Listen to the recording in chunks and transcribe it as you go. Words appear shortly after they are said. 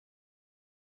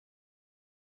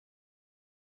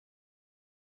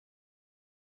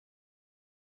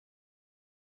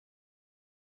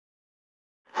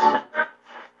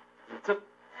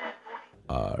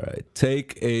All right,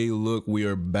 take a look. We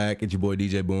are back. It's your boy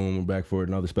DJ Boom. We're back for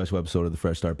another special episode of the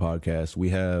Fresh Start Podcast. We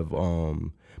have,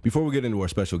 before we get into our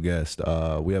special guest,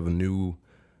 we have a new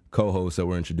co-host that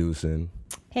we're introducing.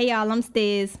 Hey y'all, I'm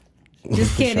Stiz.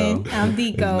 Just kidding. I'm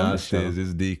Deco. It's not Stiz,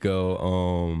 it's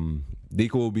Deco.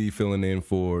 Deco will be filling in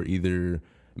for either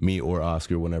me or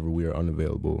Oscar whenever we are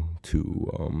unavailable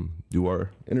to do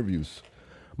our interviews.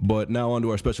 But now on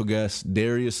to our special guest,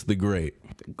 Darius the Great.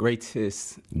 The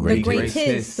greatest. The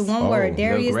greatest. One word.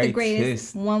 Darius the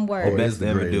greatest. One word. Oh, Best to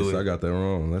ever do it. I got that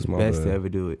wrong. That's my Best bad. to ever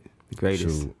do it. The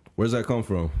greatest. Shoot. Where's that come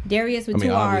from? Darius with I mean,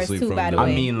 two R's, obviously too, from by the the-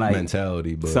 way. I mean, like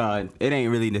mentality, but so it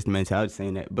ain't really just mentality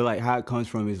saying that, but like how it comes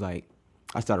from is like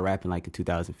I started rapping like in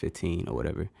 2015 or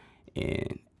whatever,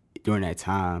 and during that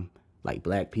time, like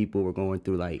black people were going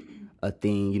through like a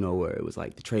thing, you know, where it was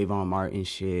like the Trayvon Martin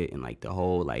shit and like the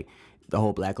whole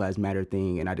Black Lives Matter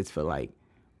thing, and I just felt like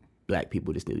black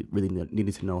people just really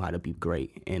needed to know how to be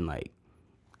great, and like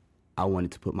I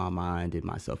wanted to put my mind and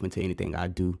myself into anything I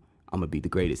do. I'm gonna be the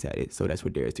greatest at it. So that's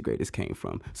where Darius the Greatest came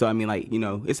from. So I mean, like, you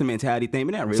know, it's a mentality thing,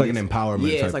 but not really. it's like an empowerment.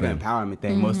 Yeah, type it's like thing. an empowerment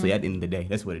thing. Mostly at the end of the day,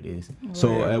 that's what it is.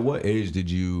 So at what age did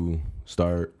you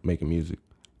start making music?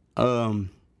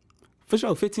 For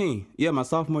sure, 15. Yeah, my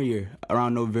sophomore year,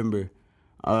 around November.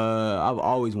 I've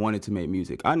always wanted to make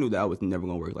music. I knew that I was never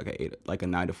gonna work like a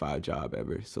 9-to-5 job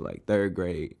ever. So like 3rd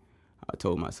grade, I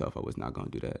told myself I was not gonna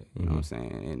do that. You know what I'm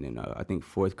saying? And then I think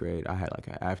 4th grade, I had like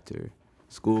an after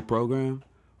school program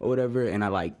or whatever, and I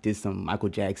like did some Michael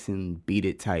Jackson Beat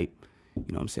It type,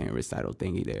 you know what I'm saying, recital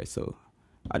thingy there. So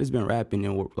I just been rapping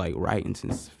and like writing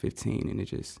since 15, and it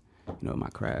just, you know, my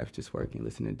craft, just working,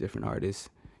 listening to different artists,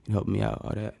 and helping me out,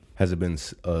 all that. Has it been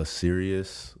a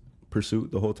serious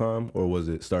pursuit the whole time, or was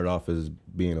it start off as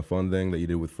being a fun thing that you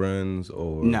did with friends?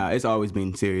 Or Nah, it's always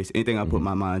been serious. Anything I put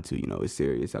my mind to, you know, it's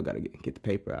serious. I gotta get the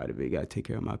paper out of it. Gotta take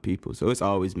care of my people. So it's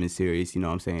always been serious. You know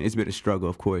what I'm saying? It's been a struggle,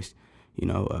 of course. You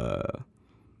know,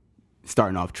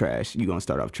 starting off trash. You gonna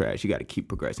start off trash. You gotta keep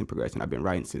progressing. I've been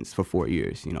writing for 4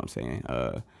 years. You know what I'm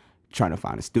saying? Trying to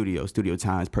find a studio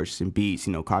times, purchasing beats,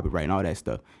 you know, copywriting, all that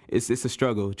stuff. It's a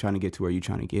struggle trying to get to where you're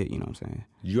trying to get. You know what I'm saying?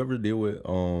 did you ever deal with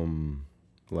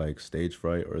like stage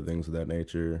fright or things of that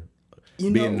nature?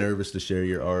 You Being know, nervous to share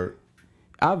your art?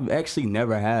 I've actually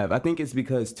never have. I think it's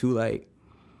because too, like,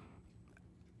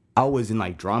 I was in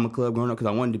like drama club growing up because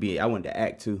I wanted to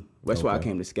act too. That's why I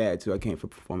came to SCAD too. I came for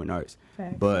performing arts.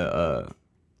 Facts. But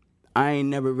I ain't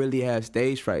never really had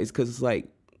stage fright. It's because it's like,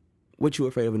 what you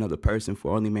afraid of another person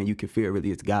for? Only man you can fear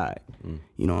really is God.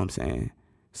 You know what I'm saying?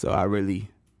 So I really.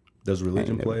 Does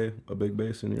religion play a big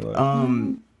bass in your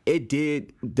life? It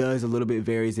does a little bit,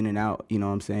 varies in and out, you know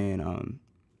what I'm saying?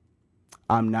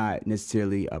 I'm not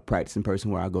necessarily a practicing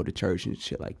person where I go to church and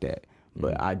shit like that,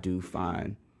 but I do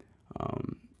find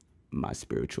my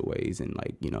spiritual ways and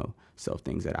like, you know, self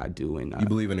things that I do. And You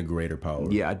believe in a greater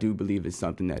power? yeah, I do believe it's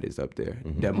something that is up there.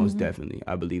 That most definitely.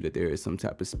 I believe that there is some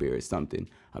type of spirit, something.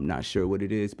 I'm not sure what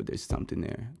it is, but there's something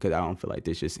there because I don't feel like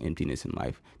there's just emptiness in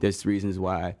life. There's reasons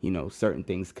why, you know, certain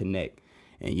things connect.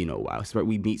 And, you know, while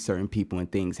we meet certain people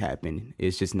and things happen,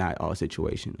 it's just not all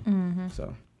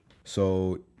situational.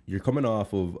 So you're coming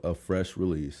off of a fresh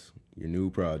release, your new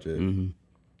project.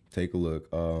 Take a look.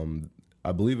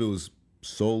 I believe it was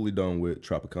solely done with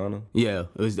Tropicana. Yeah,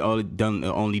 it was only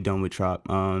done with Trop.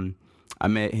 I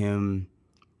met him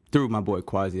through my boy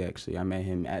Quasi, actually. I met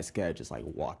him at SCAD just like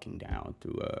walking down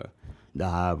through the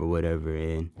Hive or whatever,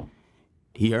 and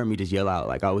he heard me just yell out,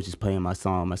 like I was just playing my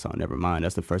song Nevermind.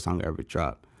 That's the first song I ever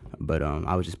dropped. But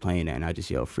I was just playing that and I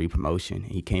just yelled free promotion.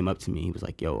 And he came up to me, he was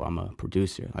like, yo, I'm a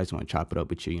producer. I just want to chop it up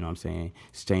with you, you know what I'm saying?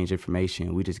 Exchange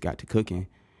information. We just got to cooking.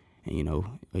 And, you know,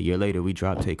 a year later we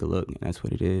dropped Take a Look, and that's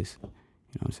what it is. You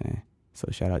know what I'm saying? So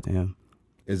shout out to him.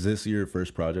 Is this your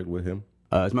first project with him?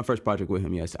 It's my first project with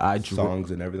him, yes.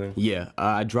 Songs and everything? Yeah,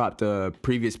 I dropped a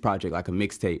previous project, like a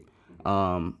mixtape,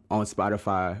 on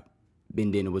Spotify.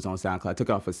 And then it was on SoundCloud. I took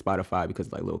it off of Spotify because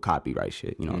of like little copyright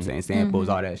shit, you know what I'm saying? Samples,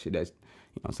 all that shit. That's, you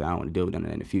know what I'm saying? I don't want to deal with none of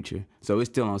that in the future. So it's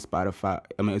still on Spotify.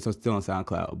 I mean, it's still on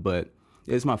SoundCloud, but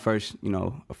it's my first, you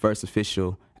know, first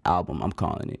official album, I'm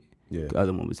calling it. Yeah. The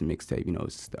other one was a mixtape, you know.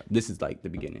 This is like the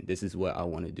beginning. This is what I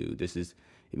want to do. This is,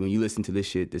 when you listen to this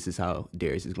shit, this is how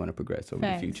Darius is going to progress over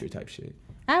Facts. the future type shit.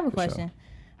 I have a question.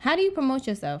 How do you promote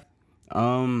yourself?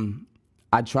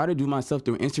 I try to do myself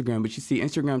through Instagram, but you see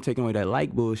Instagram taking away that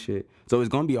like bullshit. So it's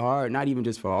going to be hard, not even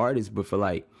just for artists, but for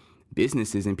like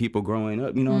businesses and people growing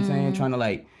up, you know what I'm saying? Trying to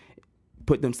like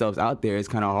put themselves out there. It's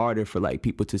kind of harder for like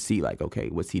people to see like, okay,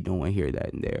 what's he doing here,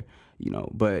 that, and there, you know?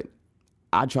 But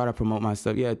I try to promote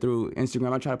myself, through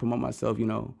Instagram. I try to promote myself, you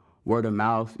know, word of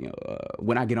mouth,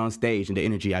 when I get on stage and the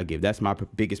energy I give, that's my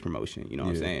biggest promotion, you know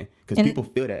what I'm saying? Because people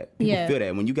feel that. People feel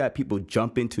that. When you got people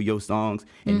jump into your songs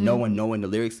and no one knowing the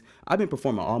lyrics. I've been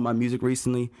performing all my music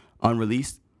recently,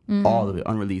 unreleased, all of it,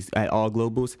 unreleased, at all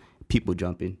globals, people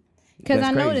jumping. Because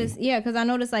I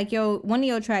noticed, like, one of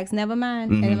your tracks,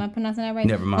 Nevermind, am I pronouncing that right?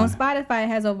 Nevermind. On Spotify, it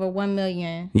has over 1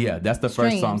 million. Yeah, that's the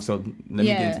first song, so let me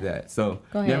get into that. So,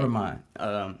 go ahead.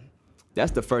 Nevermind.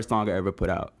 That's the first song I ever put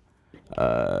out.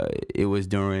 It was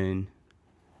during...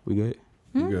 We good?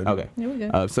 We good. Okay. Yeah, we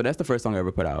good. So that's the first song I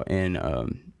ever put out. And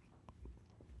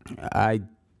I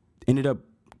ended up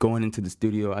going into the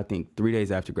studio, I think, 3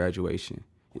 days after graduation.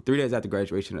 3 days after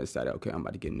graduation, I decided, okay, I'm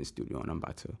about to get in the studio and I'm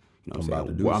about to, I'm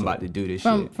about to do this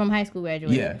shit. From high school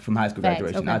graduation? Yeah, from high school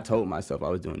graduation. Okay. I told myself I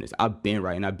was doing this. I've been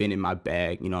writing. I've been in my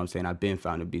bag. You know what I'm saying? I've been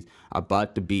found the beats. I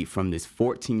bought the beat from this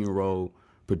 14-year-old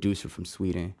producer from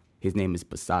Sweden. His name is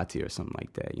Basati or something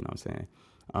like that. You know what I'm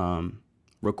saying?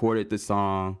 Recorded the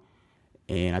song.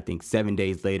 And I think 7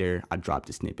 days later, I dropped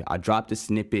a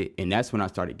snippet. And that's when I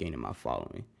started gaining my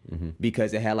following.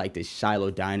 Because it had like this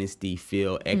Shiloh Dynasty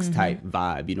feel, X-type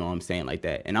vibe, you know what I'm saying, like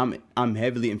that. And I'm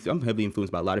heavily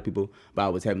influenced by a lot of people, but I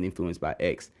was heavily influenced by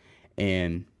X.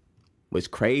 And what's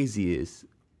crazy is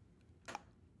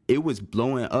it was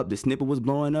blowing up, the snippet was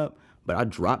blowing up, but I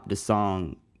dropped the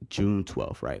song June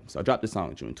 12th, right? So I dropped the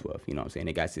song June 12th, you know what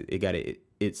I'm saying?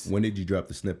 It's When did you drop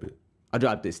the snippet? I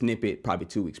dropped the snippet probably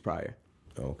 2 weeks prior.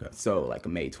 Oh, okay. So like a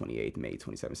May 28th, May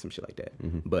 27th, some shit like that.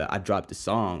 But I dropped the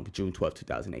song June 12th,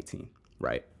 2018,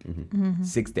 right?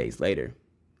 6 days later,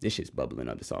 this shit's bubbling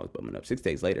up. The song's bubbling up. 6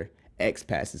 days later, X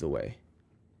passes away.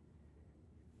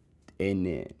 And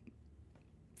then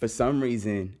for some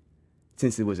reason,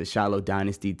 since it was a Shiloh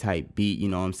Dynasty type beat, you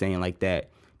know what I'm saying, like that,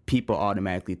 people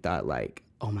automatically thought like,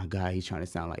 oh my God, he's trying to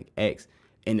sound like X.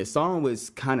 And the song was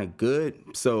kind of good,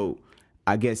 so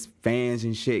I guess fans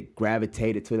and shit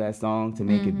gravitated to that song to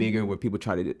make it bigger, where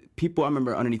I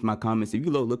remember underneath my comments, if you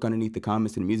look underneath the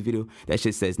comments in the music video, that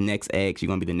shit says next X, you're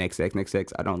gonna be the next X, next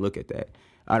X. I don't look at that.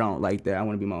 I don't like that. I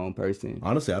want to be my own person.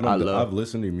 Honestly, I've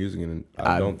listened to your music and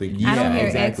I don't think I don't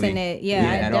hear X in it.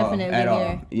 Yeah, I definitely at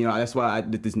all. You know, that's why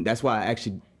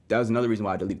that was another reason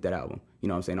why I deleted that album. You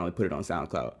know what I'm saying? I only put it on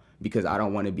SoundCloud because I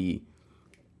want to be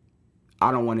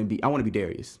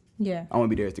Darius. Yeah. I want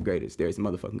to be Darius the greatest. Darius the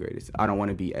motherfucking greatest. I don't want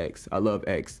to be X. I love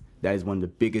X. That is one of the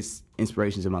biggest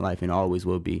inspirations in my life and always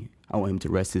will be. I want him to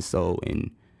rest his soul and,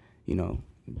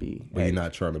 be. But you're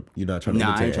not trying to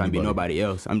Nah, I ain't trying to be nobody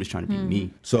else. I'm just trying to be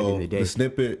me. So the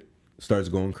snippet starts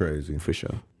going crazy. For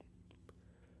sure.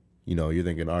 You're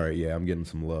thinking, all right, yeah, I'm getting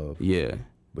some love. Yeah.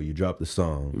 But you drop the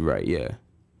song. Right, yeah.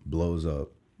 Blows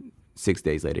up. 6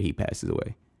 days later, he passes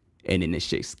away. And then this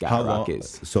shit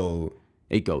skyrockets. So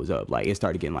it goes up. Like, it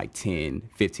started getting like 10,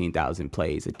 15,000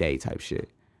 plays a day type shit.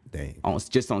 Dang.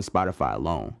 Just on Spotify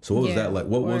alone. So what was that like?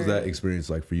 What was that experience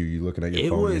like for you? You looking at your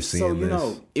phone and seeing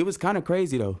this? It was kind of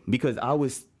crazy though, because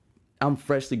I'm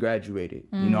freshly graduated.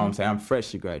 You know what I'm saying? I'm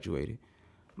freshly graduated.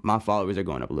 My followers are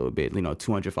going up a little bit.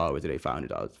 200 followers a day,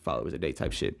 500 followers a day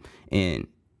type shit. And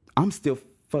I'm still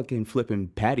fucking flipping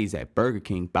patties at Burger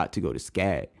King, about to go to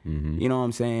SCAD. You know what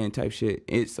I'm saying? Type shit.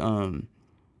 It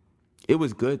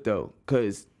was good though,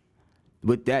 cause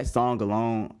with that song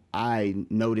alone, I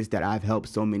noticed that I've helped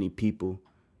so many people.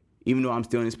 Even though I'm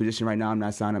still in this position right now, I'm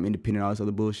not signed, I'm independent, all this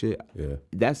other bullshit. Yeah.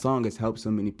 That song has helped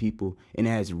so many people, and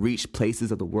it has reached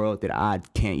places of the world that I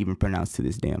can't even pronounce to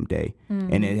this damn day.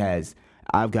 And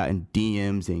I've gotten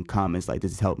DMs and comments like,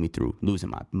 this has helped me through losing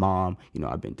my mom.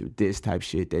 I've been through this type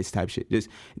shit.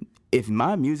 If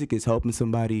my music is helping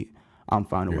somebody, I'm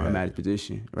fine with where I'm at in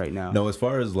position right now. No, as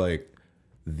far as like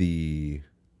the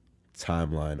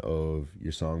timeline of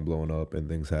your song blowing up and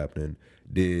things happening,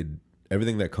 did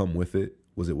everything that come with it,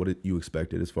 was it what you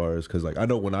expected as far as, because like I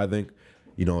know when I think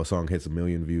a song hits 1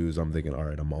 million views, I'm thinking, all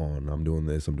right, I'm doing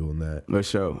this, I'm doing that. For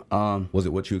sure. Was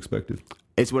it what you expected?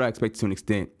 It's what I expected to an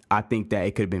extent. I think that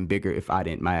it could have been bigger if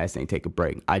my ass ain't take a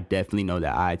break. I definitely know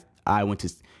that I went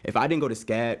to, if I didn't go to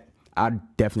SCAD, I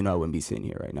definitely know I wouldn't be sitting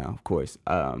here right now, of course.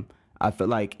 I feel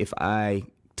like if I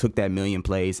took that 1 million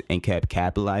plays and kept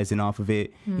capitalizing off of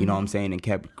it, you know what I'm saying, and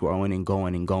kept growing and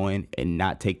going and going and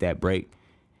not take that break.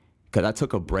 Because I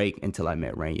took a break until I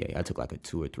met Rainier. I took like a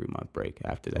 2 or 3 month break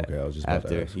after that. Okay, I was just about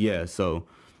to ask. Yeah, so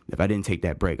if I didn't take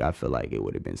that break, I feel like it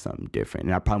would have been something different.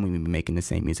 And I probably wouldn't be making the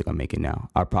same music I'm making now.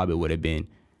 I probably would have been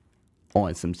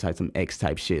on some X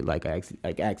type shit, like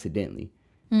accidentally.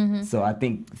 So I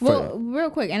think real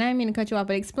quick, and I didn't mean to cut you off,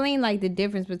 but explain like the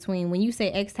difference between when you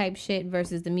say X type shit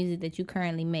versus the music that you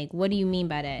currently make. What do you mean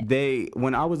by that?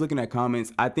 When I was looking at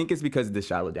comments, I think it's because of the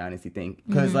Shiloh Dynasty thing.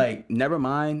 Because like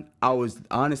Nevermind, I was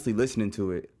honestly listening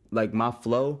to it like my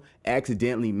flow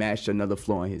accidentally matched another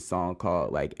flow in his song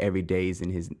called like Everybody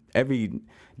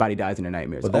Dies in a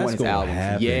Nightmare. But So that's on his gonna album.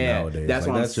 happen nowadays. That's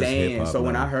Like, what that's I'm just saying. hip-hop So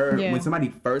when now. I heard Yeah. when somebody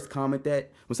first commented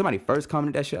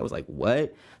that shit, I was like,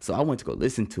 what? So I went to go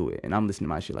listen to it, and I'm listening to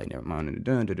my shit like never mind,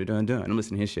 dun dun dun dun dun, and I'm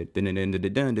listening to his shit, dun dun dun dun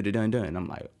dun dun dun dun, and I'm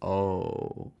like,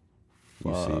 oh.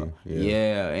 You Fuck. see,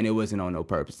 Yeah, and it wasn't on no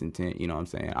purpose intent. You know what I'm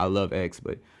saying? I love X,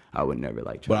 but I would never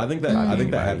like. But I think that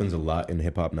anybody. happens a lot in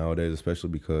hip hop nowadays, especially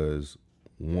because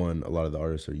one, a lot of the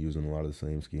artists are using a lot of the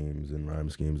same schemes and rhyme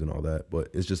schemes and all that. But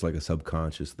it's just like a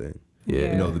subconscious thing.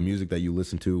 Yeah. You know, the music that you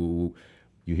listen to,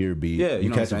 you hear a beat, Yeah, you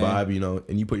know catch a what I'm vibe, you know,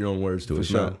 and you put your own words to it. For It's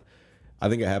sure. not. I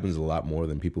think it happens a lot more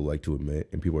than people like to admit,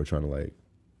 and people are trying to like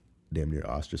damn near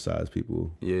ostracize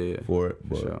people Yeah, for it.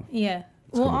 But sure. Yeah.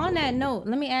 Well, coming on up that a little note,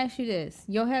 let me ask you this: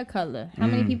 your hair color. How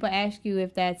many people ask you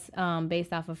if that's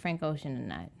based off of Frank Ocean or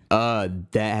not?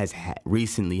 That has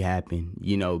recently happened,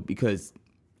 you know, because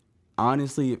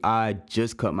honestly, I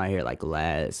just cut my hair like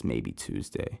last maybe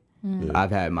Tuesday. I've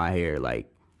had my hair like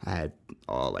I had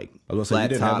all like I was gonna say, you flat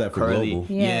didn't have top that for curly,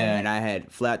 Global. Yeah. yeah, and I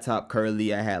had flat top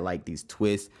curly. I had like these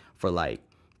twists for like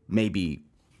maybe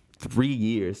 3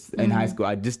 years in high school.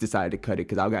 I just decided to cut it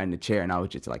because I got in the chair and I was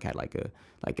just like had like an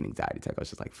anxiety attack. I was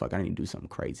just like, fuck, I need to do something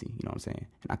crazy. You know what I'm saying?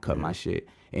 And I cut my shit,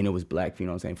 and it was black. You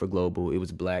know what I'm saying? For Global, it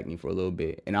was black me for a little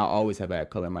bit, and I always have had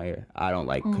color in my hair. I don't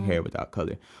like hair without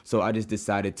color, so I just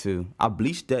decided to. I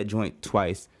bleached that joint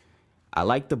twice. I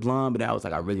like the blonde, but I was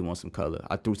like, I really want some color.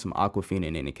 I threw some Aquafina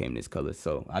in, and it came this color.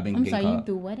 So I've been I'm getting sorry, you called-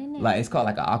 threw what in there? like it's called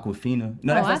like an Aquafina.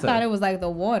 No, I thought it was like the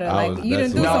water. I Like was- you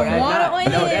that's didn't do what- some No, water on it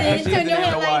that and actually turn your isn't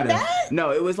hair the like water. that.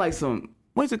 No, it was like some.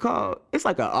 What's it called? It's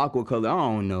like an aqua color. I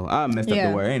don't know. I messed up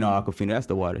Yeah. the word. Ain't no Aquafina. That's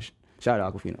the water. Shout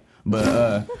out Aquafina.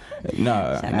 But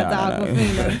nah, Shout out to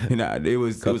Aquafina. nah. It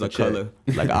was Cut a the check. color,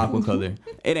 like an aqua color.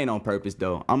 It ain't on purpose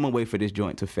though. I'm gonna wait for this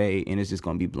joint to fade, and it's just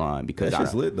gonna be blonde because That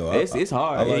shit's lit, though. It's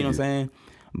hard. I like you know what I'm it. saying?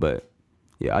 But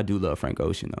yeah, I do love Frank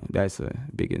Ocean though. That's a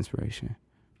big inspiration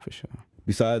for sure.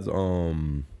 besides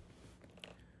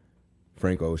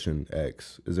Frank Ocean,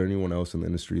 X, is there anyone else in the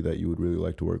industry that you would really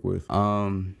like to work with?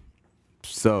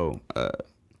 So,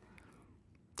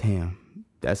 damn,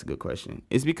 that's a good question.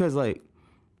 It's because like,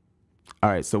 all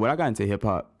right, so when I got into hip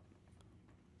hop,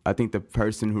 I think the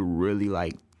person who really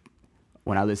like,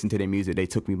 when I listened to their music, they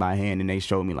took me by hand and they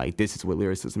showed me like, this is what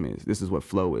lyricism is. This is what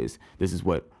flow is. This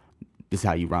is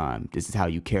how you rhyme. This is how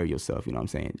you carry yourself. You know what I'm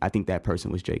saying? I think that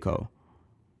person was J. Cole.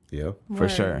 Yeah. For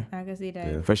Word. sure. I can see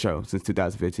that. Yeah. For sure, since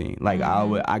 2015. Like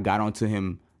I got onto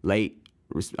him late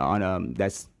on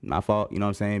that's my fault, you know what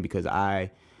I'm saying? Because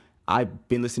I've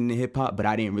been listening to hip hop, but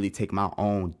I didn't really take my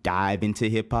own dive into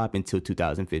hip hop until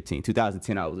 2015.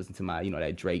 2010 I was listening to my, you know,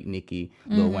 that Drake, Nicki,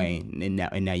 Lil Wayne in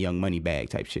that Young Money bag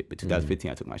type shit. But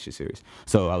 2015 I took my shit serious.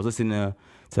 So I was listening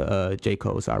to J.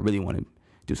 Cole, so I really want to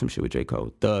do some shit with J.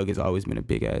 Cole. Thug has always been a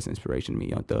big ass inspiration to me,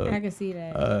 Young Thug. I can see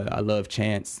that. I love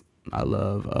Chance. I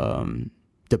love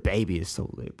The Baby is so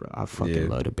lit, bro. I fucking Yeah.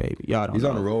 love The Baby. Y'all don't He's know.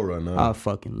 on the roll right now. I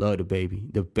fucking love The Baby.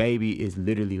 The Baby is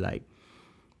literally like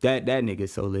that nigga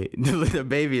is so lit. The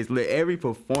Baby is lit. Every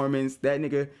performance, that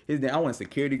nigga, I want a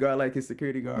security guard like his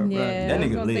security guard, bro. Yeah, That I was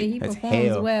nigga gonna lit. say he That's performs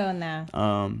hell. well now.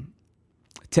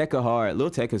 Tekka hard.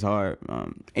 Lil Tekka's hard.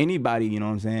 Anybody, you know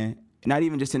what I'm saying? Not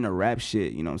even just in the rap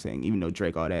shit, you know what I'm saying? Even though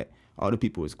Drake, all the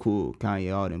people is cool.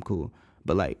 Kanye, all them cool.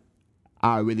 But like,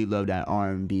 I really love that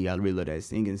R&B. I really love that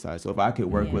singing side. So if I could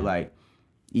work with like,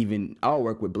 I'll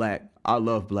work with Black. I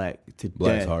love Black to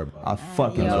Black's death. hard, bro. I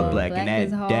fucking Yo, love Black. Black And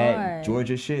is that hard.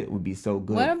 Georgia shit would be so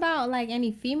good. What about like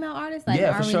any female artists like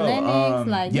yeah, for Ari sure. Lennox?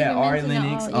 Like yeah, you been Ari mentioning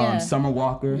Lennox, all- yeah. Summer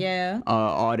Walker. Yeah.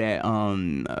 All that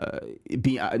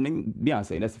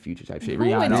Beyonce, that's the future type shit. Who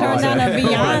would Rihanna, turn all down that. a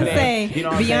Beyonce? You know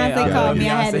what I'm saying? Beyonce called me.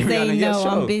 I had to Beyonce, say Rihanna, yeah, no.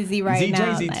 sure. I'm busy right now.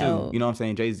 Jay-Z Like, too. oh. You know what I'm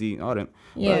saying? Jay-Z, all them.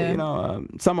 Yeah. But, you know,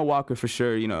 Summer Walker for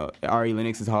sure. You know, Ari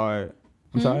Lennox is hard.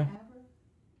 I'm sorry?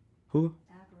 Who?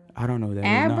 I don't know who that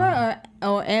is. Abra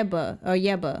or Ebba or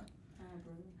Yeba?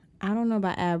 I don't know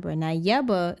about Abra. Now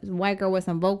Yeba is a white girl with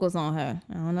some vocals on her.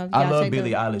 I don't know if y'all I love checked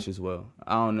Billie out- Eilish as well.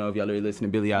 I don't know if y'all really listen to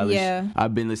Billie Eilish. Yeah.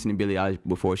 I've been listening to Billie Eilish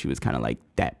before she was kind of like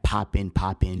that poppin'.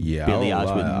 Yeah, I Billie don't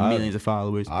Eilish with lie. millions of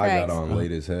followers. I got Facts. on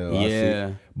late as hell. I Yeah.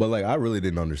 see. But like I really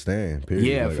didn't understand. Period.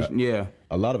 yeah, Like, yeah.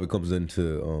 a lot of it comes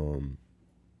into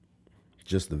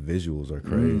just the visuals are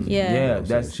crazy. Yeah. You know Yeah, what I'm saying?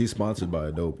 that's- she's sponsored by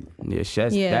Adobe. Yeah,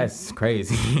 Yeah. that's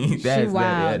crazy. That's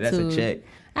wild, that's too. a check.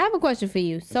 I have a question for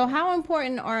you. So how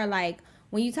important are like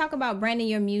when you talk about branding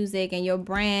your music and your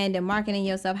brand and marketing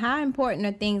yourself, how important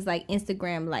are things like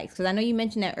Instagram likes? Because I know you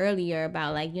mentioned that earlier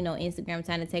about like, you know, Instagram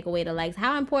trying to take away the likes.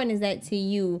 How important is that to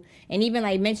you? And even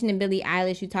like mentioning Billie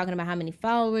Eilish, you talking about how many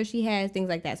followers she has, things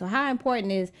like that. So how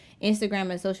important is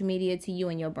Instagram and social media to you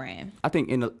and your brand? I think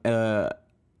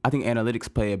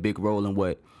analytics play a big role in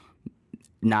what,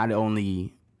 not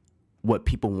only what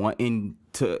people want in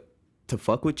to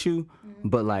fuck with you,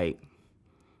 but like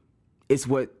it's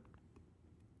what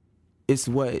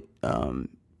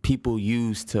people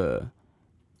use to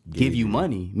give you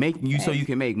money, make you so you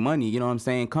can make money. You know what I'm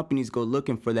saying? Companies go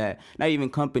looking for that. Not even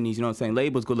companies, you know what I'm saying?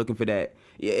 Labels go looking for that.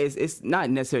 Yeah, it's not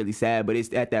necessarily sad, but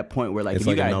it's at that point where like it's if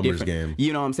like you got a numbers different, game.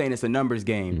 you know what I'm saying? It's a numbers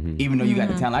game. Even though you got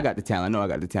the talent, I got the talent. I know I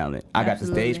got the talent. I got the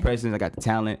Absolutely. stage presence. I got the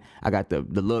talent. I got the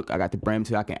look. I got the brand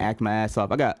too. I can act my ass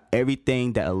off. I got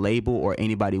everything that a label or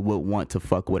anybody would want to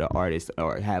fuck with an artist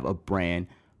or have a brand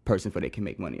person for they can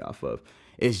make money off of.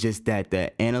 It's just that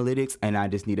the analytics, and I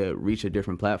just need to reach a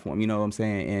different platform. You know what I'm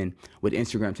saying? And with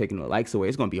Instagram taking the likes away,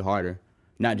 it's gonna be harder.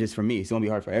 Not just for me. It's gonna be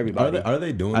hard for everybody. Are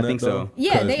they doing I that? think though? so.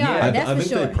 Yeah, they are. I That's for think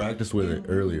sure. they practiced with it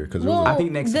earlier because Well, I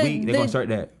think next week they're gonna start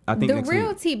that. I think the next real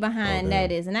week. tea behind Oh, that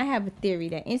damn. is, and I have a theory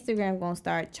that Instagram gonna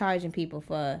start charging people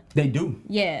for. They do.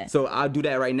 Yeah. So I'll do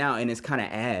that right now, and it's kind of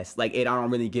ass. Like I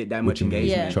don't really get that much you mean,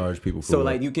 engagement. Yeah. charge people for. So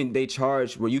what? like they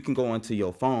charge where you can go onto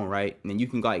your phone, right? And you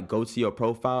can like go to your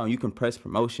profile and you can press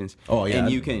promotions. Oh, yeah.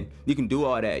 And you can do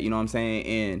all that, you know what I'm saying?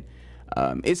 And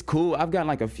it's cool. I've gotten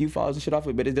like a few followers and shit off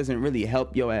it, but it doesn't really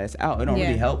help your ass out. It don't Yeah,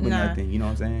 really help with nah. nothing, you know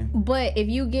what I'm saying? But if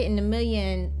you getting 1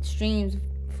 million streams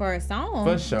for a song,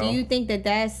 For sure. do you think that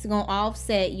that's gonna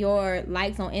offset your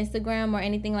likes on Instagram or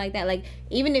anything like that? Like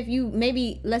even if you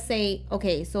maybe let's say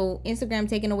okay, so Instagram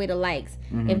taking away the likes,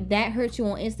 if that hurts you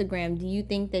on Instagram, do you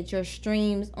think that your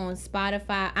streams on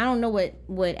Spotify? I don't know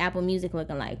what Apple Music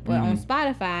looking like, but on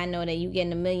Spotify, I know that you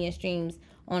getting 1 million streams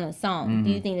on a song. Do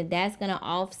you think that that's gonna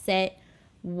offset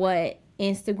what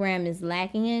Instagram is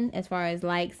lacking in as far as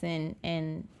likes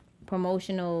and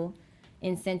promotional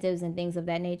incentives and things of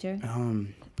that nature?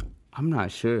 I'm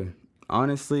not sure.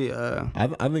 Honestly,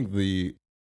 I think the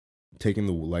taking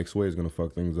the likes away is gonna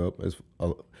fuck things up as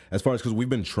far as because we've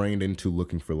been trained into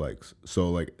looking for likes. So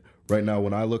like right now,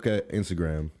 when I look at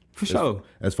Instagram, for sure.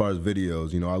 as far as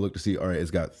videos, you know, I look to see, all right,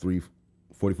 it's got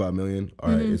 45 million. All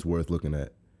right, it's worth looking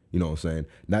at. You know what I'm saying?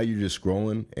 Now you're just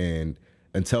scrolling, and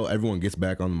until everyone gets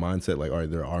back on the mindset, like, all right,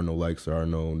 there are no likes, there are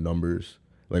no numbers.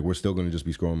 Like, we're still gonna just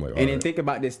be scrolling. Like, And then think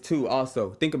about this too.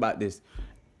 Also, think about this.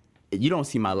 You don't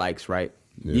see my likes, right?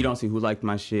 Yeah. You don't see who liked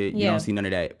my shit. You Yeah. don't see none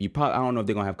of that. You probably I don't know if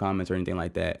they're gonna have comments or anything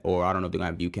like that, or I don't know if they're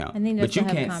gonna have view count. I think they'll but you still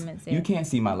have can't. comments, yeah. You can't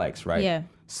see my likes, right? Yeah.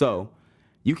 So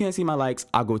you can't see my likes.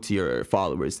 I'll go to your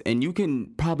followers, and you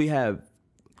can probably have.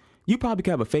 You probably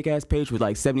could have a fake ass page with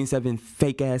like 77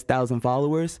 fake ass thousand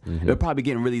followers. They're probably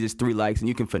getting really just 3 likes, and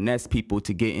you can finesse people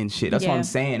to get in shit. That's what Yeah. I'm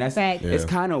saying. That's Fact. it's Yeah.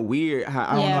 kind of weird.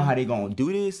 I don't Yeah. know how they gonna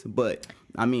do this, but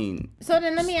I mean, So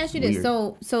then let me ask you this.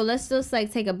 Weird. So let's just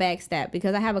like take a back step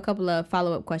because I have a couple of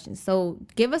follow-up questions. So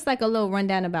give us like a little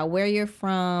rundown about where you're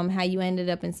from, how you ended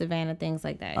up in Savannah, things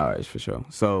like that. all right, for sure.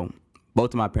 So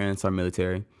both of my parents are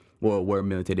military. Well, were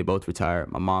military. They both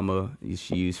retired. My mama,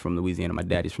 she's from Louisiana. My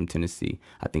daddy's from Tennessee.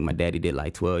 I think my daddy did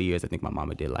like 12 years. I think my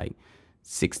mama did like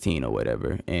 16 or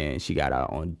whatever. And she got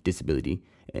out on disability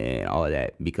and all of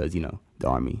that because, you know, the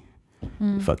Army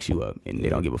fucks you up and they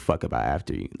don't give a fuck about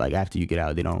after you. Like after you get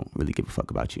out, they don't really give a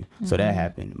fuck about you. So that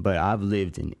happened. But I've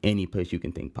lived in any place you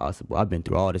can think possible. I've been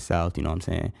through all the South, you know what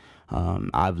I'm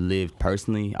saying? I've lived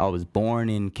personally. I was born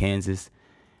in Kansas.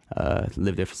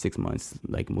 Lived there for 6 months,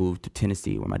 like moved to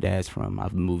Tennessee where my dad's from.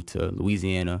 I've moved to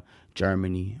Louisiana,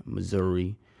 Germany,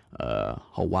 Missouri,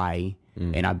 Hawaii,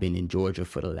 and I've been in Georgia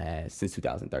since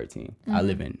 2013. I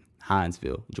live in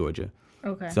Hinesville, Georgia.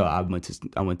 Okay. So I went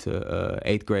to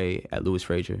 8th grade at Lewis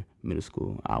Frazier Middle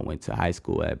School. I went to high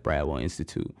school at Bradwell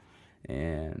Institute,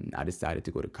 and I decided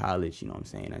to go to college. You know what I'm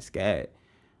saying? At SCAD.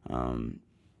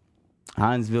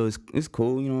 Hinesville is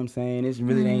cool, you know what I'm saying? It's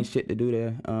really ain't shit to do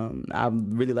there. I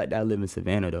really like that I live in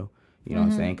Savannah though, you know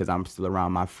what I'm saying? Because I'm still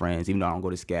around my friends, even though I don't go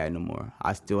to SCAD no more.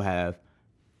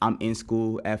 I'm in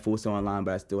school at Full Sail Online,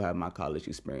 but I still have my college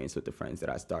experience with the friends that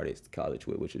I started college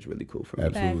with, which is really cool for me.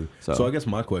 absolutely. So- So I guess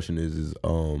my question is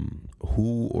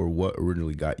who or what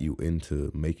originally got you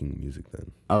into making music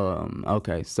then?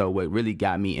 Okay, so what really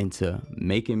got me into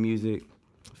making music,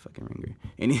 fucking ringer,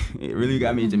 and it really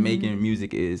got me into making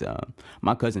music is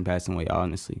my cousin passing away,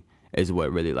 honestly, is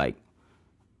what really like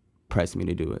pressed me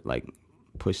to do it. Like,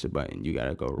 push the button, you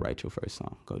gotta go write your first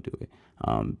song, go do it.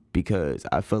 Because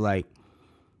I feel like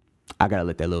I gotta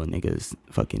let that little nigga's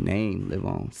fucking name live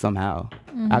on somehow.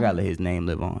 I gotta let his name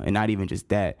live on, and not even just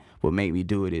that. What made me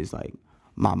do it is like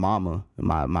my mama,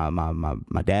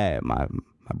 my dad, my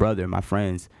brother, my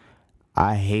friends.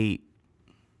 I hate.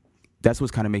 That's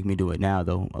what's kind of making me do it now,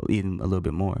 though, even a little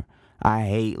bit more. I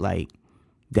hate like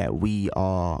that we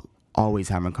all always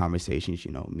having conversations,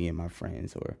 you know, me and my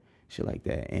friends or shit like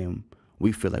that, and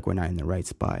we feel like we're not in the right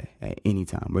spot at any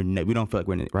time. We don't feel like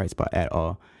we're in the right spot at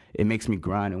all. It makes me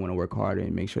grind and want to work harder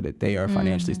and make sure that they are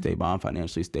financially stable, I'm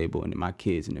financially stable, and that my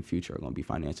kids in the future are going to be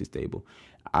financially stable.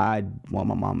 I want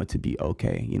my mama to be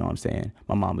okay, you know what I'm saying?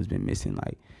 My mama's been missing,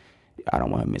 like, I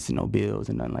don't want her missing no bills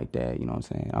and nothing like that, you know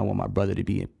what I'm saying? I want my brother to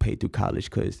be paid through college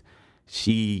because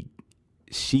she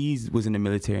was in the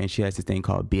military and she has this thing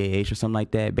called BAH or something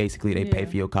like that. Basically, they pay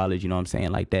for your college, you know what I'm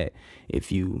saying, like that,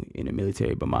 if you in the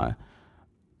military. But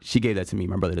she gave that to me.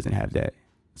 My brother doesn't have that.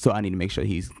 So I need to make sure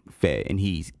he's fed and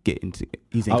he's in college.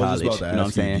 I was just about to you know what I'm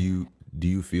ask saying? you, do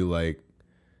you feel like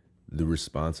the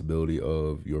responsibility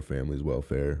of your family's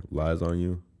welfare lies on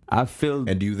you? I feel.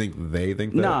 And do you think they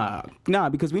think that? Nah,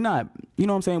 because we not, you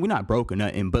know what I'm saying? We're not broke or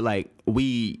nothing, but like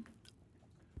we.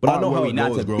 But I know where how we it not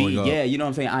goes to growing be. up. Yeah, you know what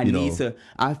I'm saying? I need to.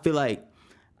 I feel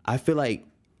like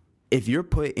if you're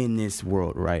put in this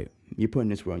world, right? You're put in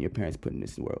this world, and your parents put in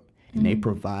this world, and they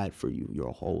provide for you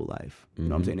your whole life. You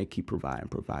know what I'm saying? They keep providing.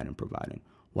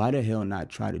 Why the hell not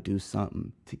try to do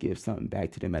something to give something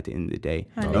back to them at the end of the day,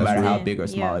 no matter how big or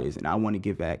small it is? And I want to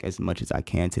give back as much as I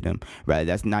can to them. Right?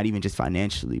 That's not even just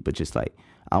financially, but just like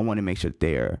I want to make sure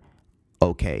they're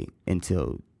okay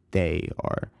until they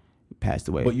are passed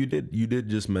away. But you did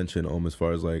just mention as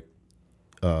far as like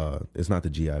it's not the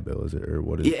GI Bill, is it, or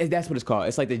what is it? Yeah, that's what it's called.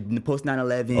 It's like the post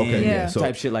 9/11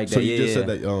 type shit like that. So you just said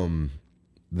that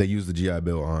they use the GI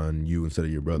Bill on you instead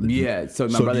of your brother. Yeah, so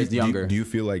my brother's younger. Do you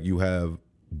feel like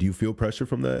do you feel pressure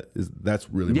from that? That's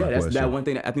really my question. That one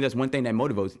thing. I think that's one thing that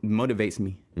motivates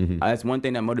me. That's one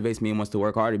thing that motivates me and wants to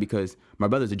work harder because my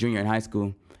brother's a junior in high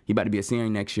school. He about to be a senior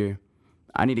next year.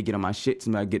 I need to get on my shit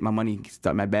to get my money,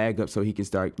 start my bag up so he can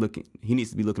start looking. He needs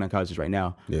to be looking at colleges right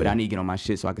now, but I need to get on my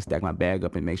shit so I can stack my bag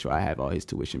up and make sure I have all his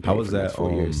tuition paid. How was for the next that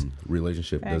 4 years.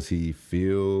 Relationship? Does he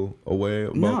feel a way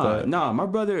about that? No, my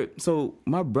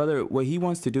brother, what he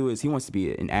wants to do is he wants to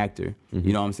be an actor.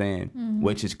 You know what I'm saying?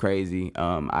 Which is crazy.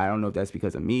 I don't know if that's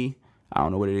because of me. I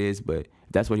don't know what it is, but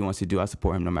if that's what he wants to do, I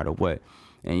support him no matter what.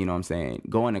 And you know what I'm saying?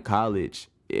 Going to college,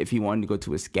 if he wanted to go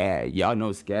to a SCAD, y'all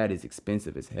know SCAD is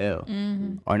expensive as hell.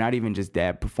 Or not even just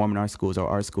that, performing arts schools or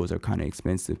art schools are kind of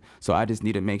expensive. So I just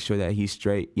need to make sure that he's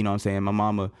straight. You know what I'm saying? My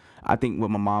mama, I think what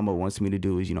my mama wants me to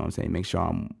do is, you know what I'm saying, make sure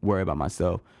I'm worried about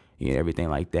myself and everything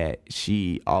like that.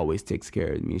 She always takes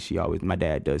care of me. My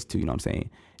dad does too, you know what I'm saying?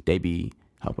 They be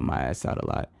helping my ass out a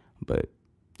lot. But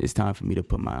it's time for me to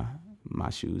put my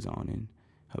shoes on and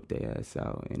help their ass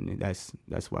out. And that's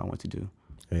what I want to do.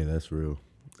 Hey, that's real.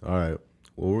 All right.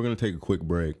 Well, we're going to take a quick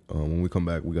break. When we come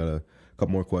back, we got a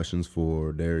couple more questions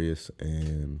for Darius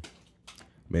and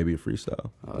maybe a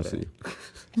freestyle. We'll see.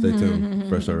 Stay tuned.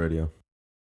 Fresh Start Radio.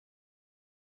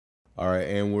 All right,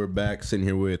 and we're back sitting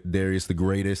here with Darius the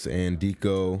Greatest and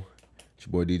Deco. It's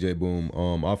your boy DJ Boom.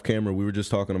 Off camera, we were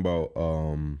just talking about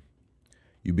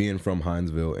you being from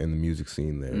Hinesville and the music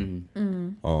scene there.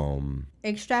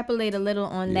 Extrapolate a little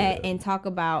on that and talk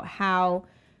about how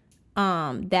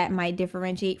that might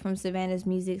differentiate from Savannah's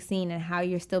music scene and how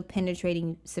you're still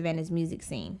penetrating Savannah's music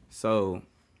scene. So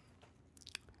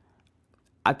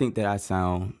I think that I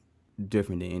sound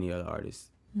different than any other artist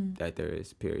that there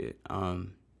is, period.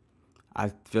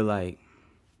 I feel like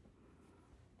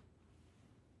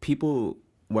people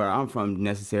where I'm from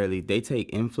necessarily, they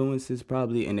take influences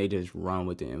probably and they just run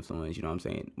with the influence, you know what I'm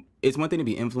saying? It's one thing to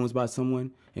be influenced by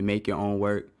someone and make your own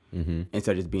work,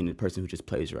 instead of just being the person who just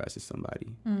plagiarizes somebody.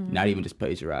 Not even just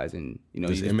plagiarizing, you know,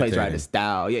 just plagiarizing the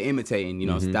style. Yeah, imitating, you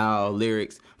know, style,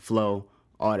 lyrics, flow,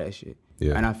 all that shit.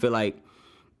 Yeah. And I feel like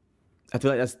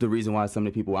that's the reason why some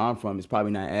of the people where I'm from is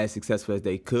probably not as successful as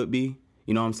they could be.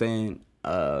 You know what I'm saying?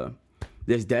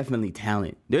 There's definitely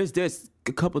talent. There's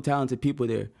a couple talented people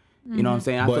there. You know what I'm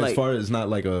saying? But as far as not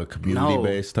like a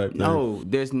community-based type thing? No,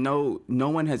 there's no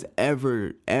one has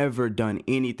ever done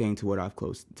anything to what I've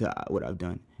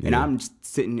done. Yeah. And I'm just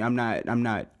sitting, I'm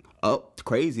not up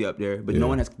crazy up there, but no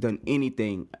one has done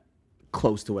anything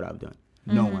close to what I've done.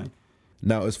 No one.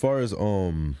 Now, as far as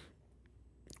we're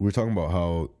talking about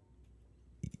how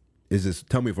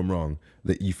tell me if I'm wrong,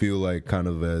 that you feel like kind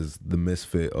of as the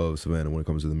misfit of Savannah when it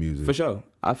comes to the music? For sure.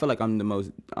 I feel like I'm the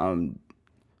most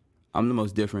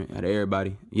different out of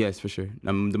everybody. Yes, for sure.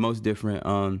 I'm the most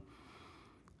different.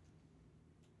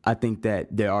 I think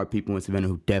that there are people in Savannah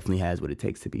who definitely has what it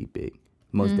takes to be big.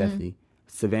 Most definitely.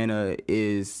 Savannah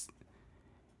is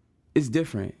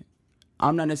different.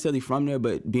 I'm not necessarily from there,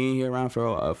 but being here around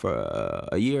for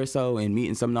a year or so and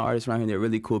meeting some of the artists around here, they're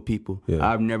really cool people. Yeah.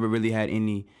 I've never really had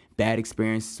any bad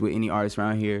experiences with any artists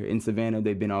around here in Savannah.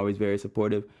 They've been always very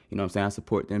supportive. You know what I'm saying? I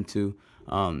support them too.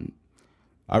 I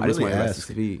just really want everybody to asked.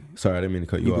 succeed. Sorry, I didn't mean to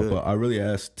cut you You off, good. but I really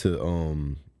asked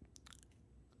to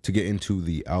get into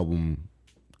the album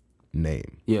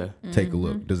name. Yeah. Take a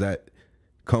look. Does that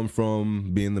come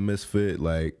from being the misfit?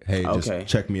 Like, hey, Okay. just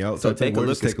check me out. So type thing? Take a Where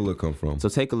Look does is- Take a Look come from? So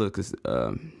Take a Look is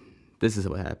this is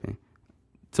what happened.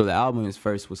 So the album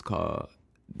first was called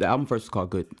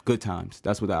Good Times.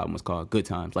 That's what the album was called, Good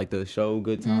Times. Like the show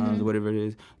Good Times or whatever it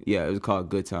is. Yeah, it was called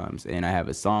Good Times. And I have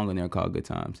a song in there called Good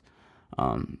Times.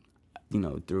 You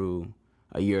know, through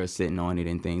a year of sitting on it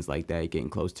and things like that, getting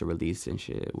close to release and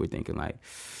shit, we're thinking like,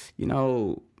 you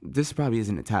know, this probably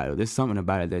isn't the title. There's something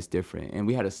about it that's different. And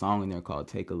we had a song in there called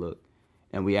Take a Look.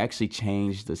 And we actually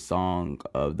changed the song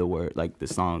of the word, like the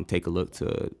song Take a Look,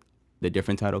 to the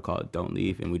different title called Don't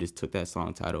Leave. And we just took that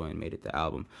song title and made it the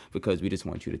album because we just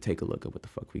want you to take a look at what the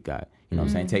fuck we got. You know what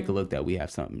I'm saying? Take a look that we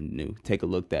have something new. Take a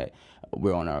look that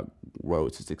we're on our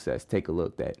road to success. Take a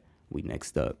look that we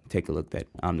next up. Take a look that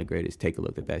I'm the greatest. Take a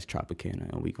look that that's Tropicana,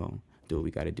 and we gonna do what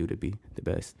we gotta do to be the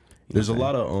best. You know There's a what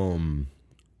lot of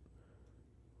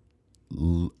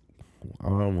I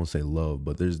don't want to say love,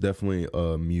 but there's definitely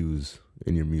a muse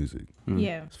in your music.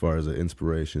 Yeah. As far as an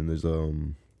inspiration, there's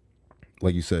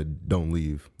like you said, Don't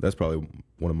Leave. That's probably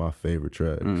one of my favorite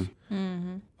tracks.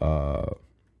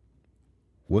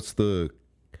 What's the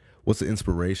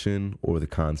inspiration or the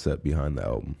concept behind the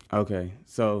album? Okay,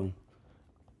 so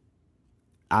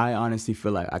I honestly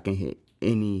feel like I can hit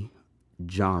any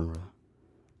genre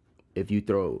if you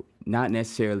throw, not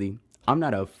necessarily, I'm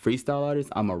not a freestyle artist,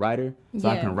 I'm a writer, so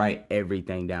I Yeah. can write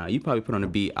everything down. You probably put on a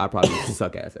beat, I probably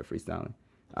suck ass at freestyling.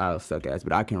 I'll suck ass,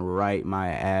 but I can write my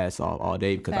ass off all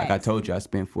day because like I Facts. told you, I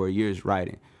spent 4 years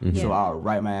writing. Yeah. So I'll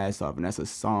write my ass off, and that's a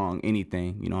song,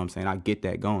 anything, you know what I'm saying? I get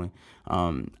that going.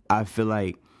 I feel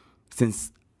like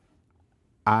since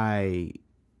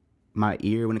my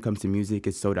ear when it comes to music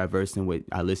is so diverse in what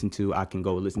I listen to. I can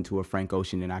go listen to a Frank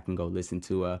Ocean, and I can go listen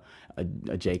to a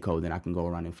J. Cole, then I can go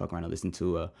around and fuck around and listen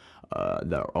to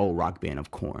the old rock band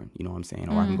of Korn, you know what I'm saying?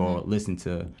 Or I can go listen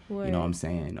to, you know what I'm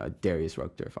saying, Darius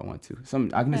Rucker if I want to.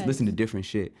 I can just listen to different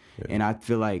shit. And I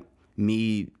feel like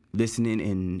me listening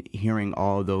and hearing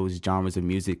all those genres of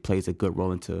music plays a good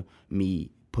role into me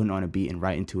putting on a beat and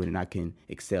writing to it, and I can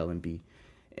excel and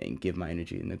give my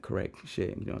energy in the correct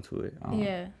shit and going to it.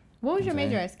 Yeah. What was your Okay.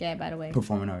 major at SCAD, by the way?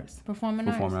 Performing arts. Performing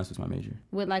Performing arts? arts was my major.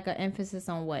 With like an emphasis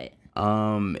on what?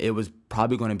 It was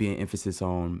probably going to be an emphasis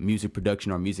on music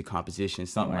production or music composition,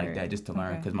 something like Word. that, just to learn.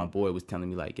 Okay. Because my boy was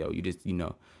telling me like, yo, you just, you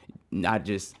know, not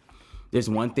just, there's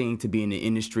one thing to be in the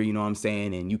industry, you know what I'm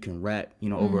saying, and you can rap, you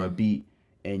know, over a beat,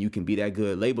 and you can be that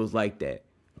good. Labels like that,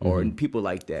 or people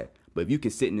like that. But if you can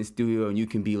sit in the studio and you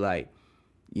can be like,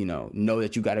 you know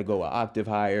that you got to go an octave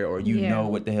higher, or you Yeah. know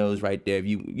what the hell is right there. If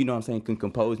you know what I'm saying, can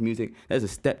compose music, there's a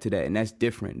step to that, and that's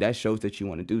different. That shows that you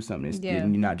want to do something. Yeah. You're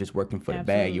not just working for the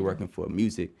bag, you're Absolutely. working for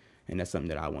music, and that's something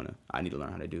that I need to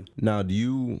learn how to do. Now, do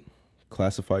you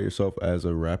classify yourself as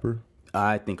a rapper?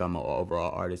 I think I'm an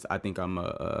overall artist. I think I'm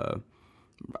a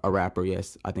rapper,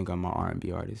 yes. I think I'm an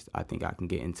R&B artist. I think I can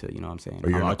get into, you know what I'm saying? Or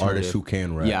you're I'm an artist who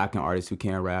can rap? Yeah, I can artist who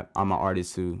can rap. I'm an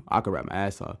artist who, I can rap my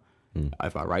ass off.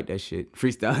 If I write that shit.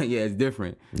 Freestyle, yeah, it's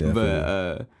different. Yeah,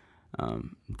 But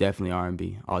definitely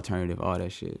R&B, alternative, all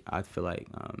that shit. I feel like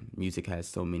music has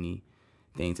so many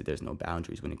things that there's no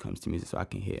boundaries when it comes to music, so I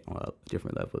can hit on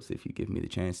different levels if you give me the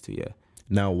chance to, yeah.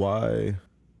 Now, why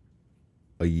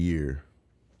a year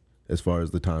as far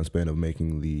as the time span of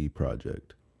making the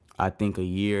project? I think a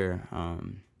year,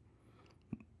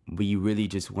 we really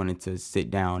just wanted to sit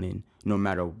down and no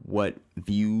matter what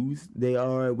views they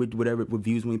are, with whatever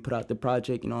views when we put out the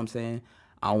project, you know what I'm saying?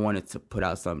 I wanted to put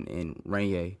out something, and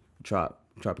Rainier,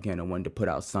 Tropicana wanted to put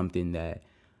out something that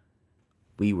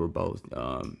we were both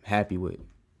happy with,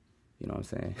 you know what I'm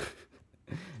saying?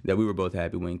 That we were both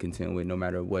happy with and content with, no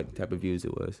matter what type of views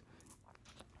it was.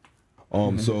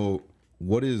 So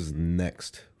what is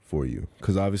next for you?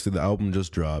 Because obviously the album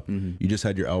just dropped. You just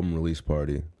had your album release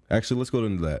party. Actually, let's go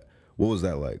into that. What was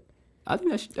that like? I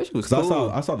think that shit was Because cool.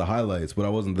 I saw the highlights, but I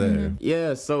wasn't there.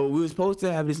 Yeah, so we were supposed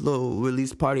to have this little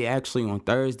release party actually on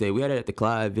Thursday. We had it at the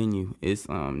Clyde venue. It's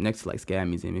next to like SCAD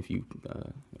Museum. If you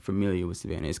familiar with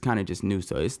Savannah, it's kind of just new.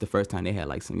 So it's the first time they had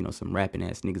like some rapping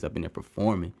ass niggas up in there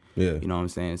performing. Yeah. You know what I'm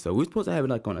saying? So we were supposed to have it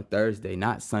like on a Thursday,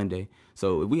 not Sunday.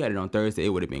 So if we had it on Thursday, it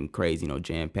would have been crazy,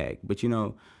 jam packed. But we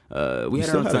had it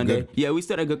still on had a Sunday. good- Yeah, we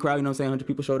still had a good crowd. You know what I'm saying? 100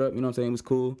 people showed up. You know what I'm saying? It was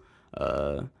cool.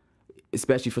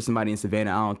 especially for somebody in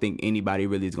Savannah, I don't think anybody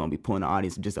really is gonna be pulling an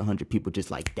audience of just 100 people just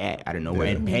like that out of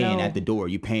nowhere and paying No. at the door.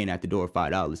 You paying at the door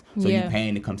 $5, so Yeah. you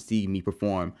paying to come see me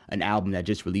perform an album that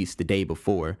just released the day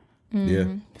before.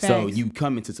 Yeah. So Facts. you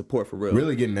coming to support for real.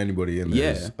 Really getting anybody in there. Yeah.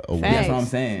 Is a win. Facts. That's what I'm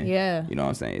saying. Yeah. You know what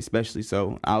I'm saying? Especially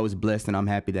so I was blessed and I'm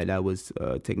happy that that was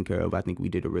taken care of. I think we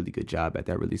did a really good job at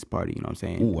that release party. You know what I'm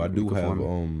saying? Ooh, I do have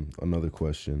Performing. another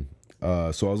question.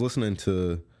 So I was listening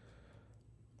to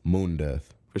Moon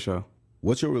Death. For sure.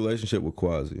 What's your relationship with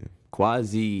Quasi?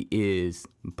 Quasi is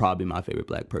probably my favorite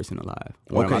black person alive.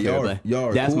 One of Okay, my favorite y'all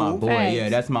are That's my cool? boy. Facts. Yeah,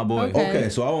 that's my boy. Okay. Okay,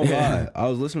 so I won't lie. I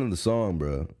was listening to the song,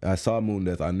 bro. I saw Moon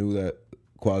Death. I knew that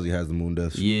Quasi has the Moon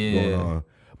Death Yeah. going on.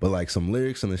 But like some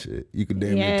lyrics and the shit, you could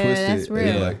damn Yeah, near twist that's it. real.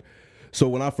 And like, so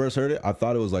when I first heard it, I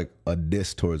thought it was like a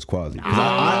diss towards Quasi. 'Cause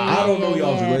I don't know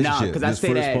y'all's yeah. relationship. Nah, because I This say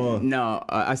first that. poem- No,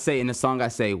 I say in the song I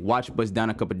say, watch bust down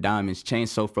a couple diamonds, chain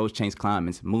so froze, chains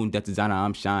climbing, Moon Death designer,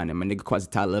 I'm shining. My nigga Quasi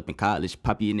Tyler up in college,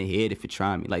 pop you in the head if you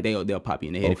try me. Like they'll pop you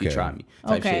in the head if you Okay. try me.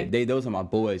 Type Okay. shit. Those are my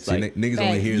boys. See, Like niggas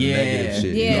only Facts. hear the yeah, negative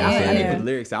shit. Yeah, you know what I'm I saying? didn't put the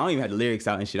lyrics out. I don't even have the lyrics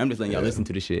out and shit. I'm just letting y'all listen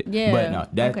to the shit. Yeah, But no,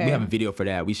 that okay. we have a video for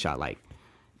that. We shot like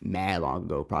mad long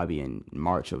ago, probably in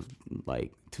March of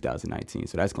like 2019.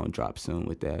 So that's gonna drop soon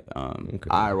with that.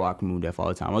 I rock Moon Death all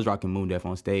the time. I was rocking Moon Death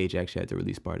on stage actually at the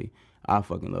release party. I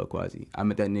fucking love Quasi. I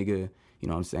met that nigga, you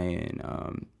know what I'm saying?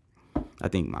 I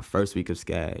think my first week of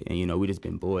SCAD, and you know, we just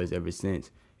been boys ever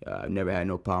since. I've never had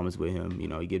no problems with him. You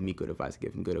know, he give me good advice, I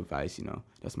give him good advice. You know,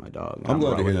 that's my dog. I'm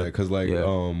glad to hear with that him. because like Yeah.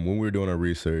 when we were doing our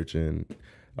research and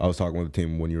I was talking with the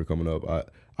team when you were coming up,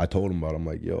 I told him about it. I'm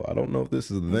like, yo, I don't know if this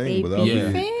is the thing, but that'll They be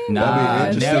beefing? Nah,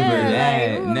 that'd be never interesting.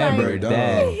 that, like, never like-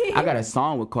 that. I got a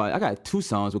song with Quasi. I got 2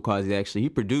 songs with Quasi actually. He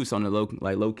produced on the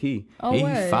low key. Oh, He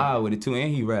word. fire with it too,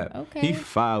 and he rap. Okay. He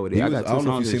fire with it. He I was- got 2 I don't know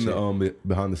if songs. you've seen with the shit.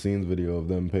 behind the scenes video of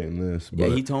them painting this. Yeah,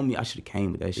 But he told me I should have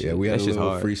came with that shit. yeah, we had that a shit's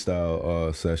little hard.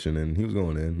 freestyle session and he was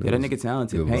going in. Yeah, that It was nigga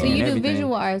talented, good painting So vibe. you do everything.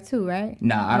 visual art too, right?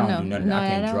 Nah, I don't No, do none of no, that. I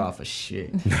can't at draw all? for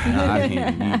shit. Nah, I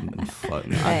can't even fuck.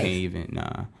 Nah, I Facts. can't even.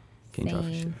 Nah, can't draw for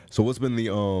shit. Same. So what's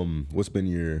been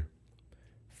your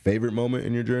favorite moment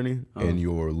in your journey and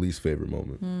your least favorite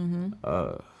moment?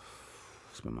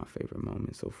 It's been my favorite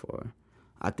moment so far.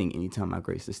 I think anytime I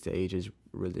grace the stage is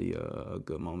really a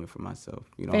good moment for myself.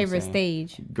 You know, Favorite what I'm saying?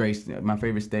 stage. Grace, my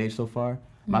favorite stage so far.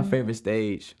 My favorite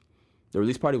stage, the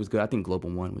release party was good. I think Global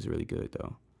One was really good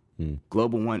though.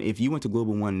 Global One, if you went to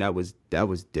Global One, that was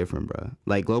different, bro.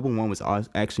 Like Global One was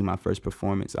actually my first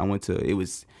performance. I went to, it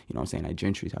was, you know what I'm saying, at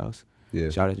Gentry's house. Yeah.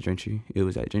 Shout out to Gentry. It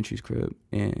was at Gentry's crib,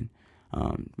 and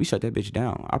we shut that bitch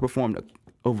down. I performed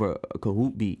over a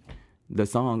Kahoot beat. The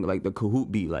song, like the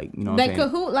Kahoot beat, like, you know what I'm Like saying?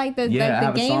 Kahoot, like the Yeah, I like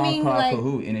have the a song gaming, called like.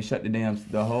 Kahoot, and it shut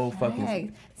the whole fucking. Heck.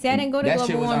 See, I didn't go to that shit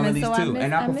Global was Warming, unreleased so I too, missed,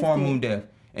 and I missed performed it. Moon Death,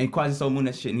 and Quasi sold Moon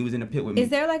that shit, and he was in the pit with me. Is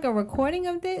there like a recording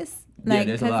of this? Yeah, Like,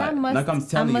 there's a 'cause lot. I must, Like I'm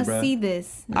telling I you, must bruh. see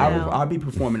this. Now. I'll be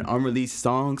performing unreleased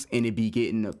songs, and it be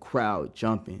getting the crowd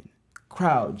jumping.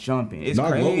 It's Nah,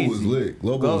 crazy. Global was lit.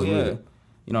 Global was lit.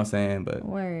 You know what I'm saying? But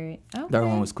Word. Okay. that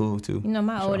one was cool too. You know,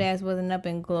 my old ass wasn't up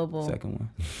in Global. Second one.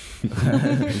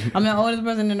 I'm the oldest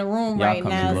person in the room Y'all right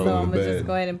come to now, so Global I'm gonna bad. just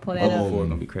go ahead and pull that Global up. 4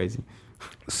 gonna be crazy.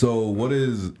 So what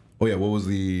was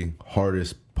the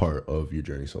hardest part of your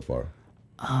journey so far?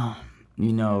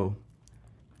 You know,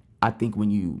 I think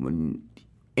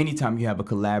anytime you have a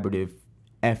collaborative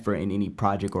effort in any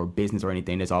project or business or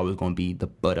anything, there's always going to be the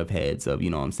butt of heads of, you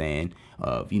know what I'm saying,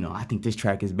 of, you know, I think this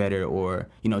track is better, or,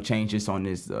 you know, change this on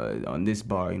this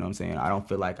bar, you know what I'm saying, I don't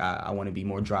feel like I want to be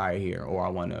more drier here, or I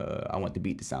want the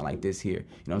beat to sound like this here, you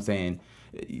know what I'm saying,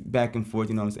 back and forth,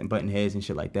 you know what I'm saying, button heads and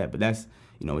shit like that. But that's,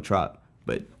 you know, a trop,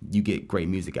 but you get great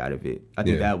music out of it. I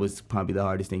think Yeah. that was probably the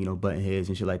hardest thing, you know, button heads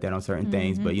and shit like that on certain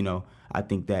things. But, you know, I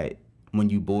think that when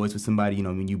you boys with somebody, you know,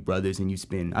 when you brothers and I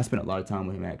spent a lot of time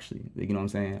with him actually. Like, you know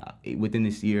what I'm saying? Within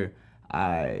this year,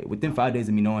 within 5 days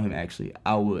of me knowing him actually,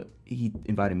 he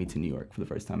invited me to New York for the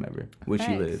first time ever, which he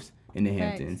Facts. lives in the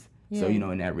Facts. Hamptons. So, Yeah. you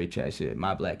know, in that rich ass shit,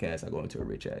 my black ass, I go into a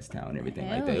rich ass town and everything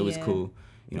like Hell that. It was yeah. cool.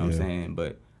 You know what Yeah. I'm saying?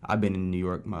 But I've been in New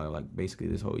York basically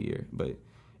this whole year. But,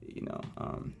 you know,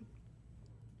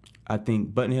 I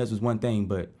think Buttonheads was one thing,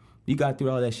 but you got through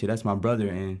all that shit. That's my brother,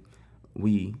 and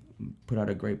we put out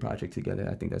a great project together.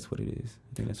 I think that's what it is.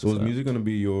 I think that's So what's is up. music gonna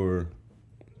be your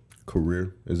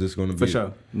career? Is this gonna be For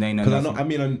sure. Because I know, I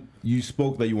mean, you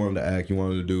spoke that you wanted to act, you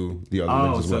wanted to do the other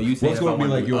Oh, things as so well. you saying What's if gonna I be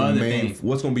wanna like do your other main? things?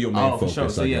 What's gonna be your main Oh, for focus? sure.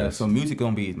 So I yeah, guess? so music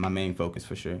gonna be my main focus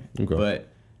for sure. Okay. But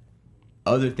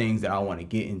other things that I want to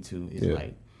get into is Yeah.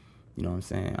 like, you know what I'm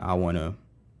saying? I want to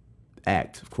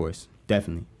act, of course,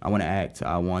 definitely. I want to act.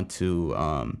 I want to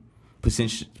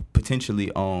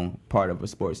potentially own part of a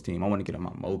sports team. I want to get on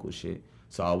my mogul shit.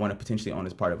 So I want to potentially own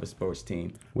as part of a sports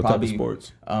team. What type of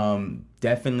sports?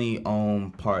 Definitely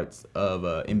own parts of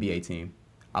a NBA team.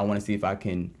 I want to see if I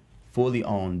can fully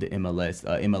own the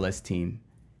MLS team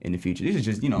in the future. These are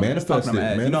just, Manifest it.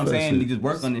 you know what I'm saying? You just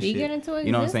work on this Speak shit. it into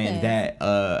You know what I'm saying? existence.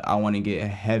 That I want to get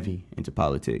heavy into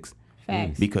politics.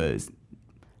 Facts. Because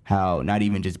how not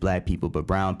even just black people, but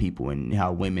brown people, and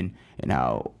how women and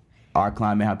how our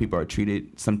climate, how people are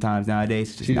treated sometimes nowadays,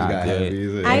 it's just She just not got good. heavy,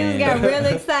 is it? I just got real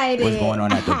excited. What's going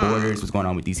on at the borders? What's going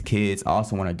on with these kids? I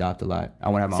also want to adopt a lot. I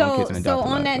want to have my own kids and adopt a lot.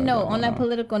 So on that So, note, on that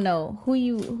political note,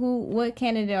 what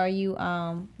candidate are you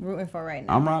rooting for right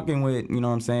now? I'm rocking with, you know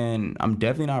what I'm saying? I'm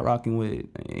definitely not rocking with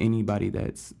anybody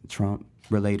that's Trump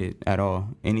related at all.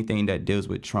 Anything that deals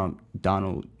with Trump,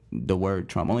 Donald, the word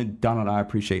Trump. Only Donald I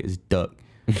appreciate is Duck.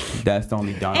 That's the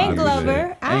only Donald. And I appreciate.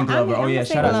 Glover. And Glover. Oh yeah,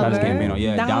 shout out Childish Gambino.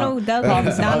 Yeah, Donald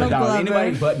Donald Glover.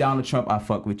 Anybody but Donald Trump, I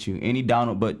fuck with you. Any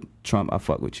Donald but Trump, I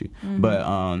fuck with you. But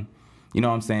you know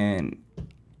what I'm saying?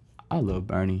 I love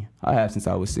Bernie. I have since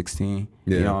I was 16.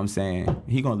 Yeah. You know what I'm saying?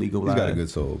 He gonna legalize. He's got a good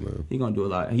soul, man. He gonna do a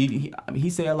lot. He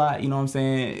say a lot. You know what I'm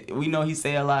saying? We know he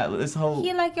say a lot. Let's hope.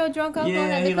 He like your drunk uncle Yeah,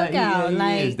 at the he like, cookout. he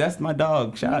like is. That's my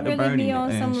dog. Shout out you to really Bernie. be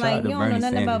on and some shout like out to you don't know Bernie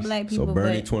nothing about Sanders. black people. So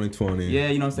Bernie but 2020. Yeah,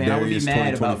 you know what I'm saying? I would be Darius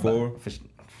mad about 2024. for sure.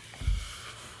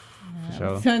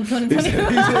 2024.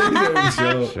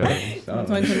 Sure.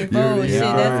 2024. Shit,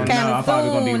 Yeah. that's kind I'm of probably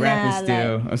gonna be soon rapping now.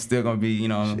 still. Like, I'm still gonna be,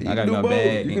 You I can got do my both.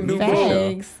 bag. You can do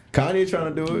facts. Kanye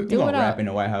trying to do it. Do You it gonna up. rap in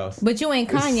the White House. But you ain't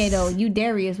Kanye though. You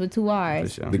Darius with 2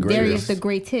 R's. For sure. The Darius greatest. the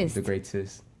greatest. The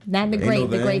greatest. Not the Ain't great, no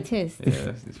the thing. greatest.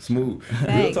 Yeah. Smooth. Real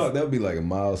Thanks. talk, that would be like a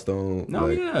milestone. No,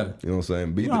 like, yeah. You know what I'm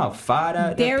saying? Beat You know how fire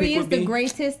that Darius pick would the be?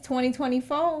 greatest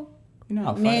 2024. You know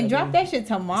how fire Man, drop be? that shit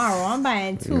tomorrow. I'm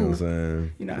buying You know what I'm 2.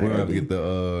 saying? You know We're gonna have to how get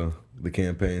the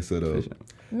campaign set up. For sure.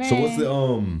 Man. So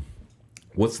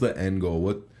what's the end goal?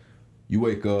 What you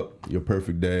wake up, your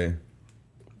perfect day,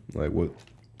 like what?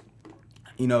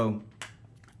 You know,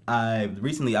 I've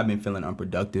been feeling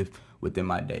unproductive within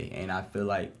my day, and I feel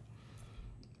like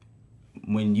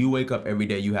when you wake up every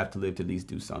day, you have to live to at least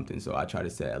do something. So I try to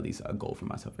set at least a goal for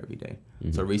myself every day.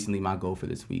 So recently, my goal for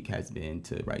this week has been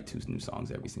to write 2 new songs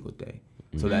every single day.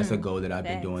 So that's a goal that I've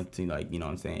been Thanks. doing to, like, you know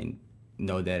what I'm saying,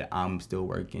 know that I'm still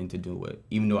working to do it.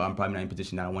 Even though I'm probably not in a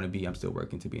position that I want to be, I'm still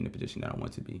working to be in the position that I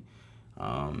want to be.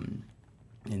 And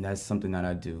that's something that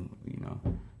I do,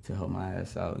 to help my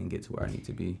ass out and get to where I need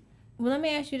to be. Well, let me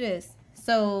ask you this.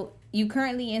 So you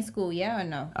currently in school, yeah or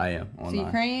no? I am So online.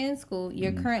 you're currently in school.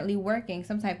 You're currently working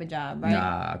some type of job, right?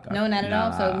 Nah, No, not at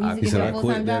all. So music He is said, your "I full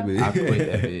quit time that job. bitch." I quit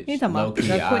that bitch. You talking about Low-key,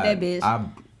 quit that bitch.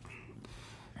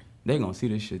 They gonna see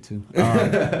this shit too.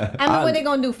 I mean, what they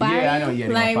gonna do? Fire Yeah, I you? know. Yeah,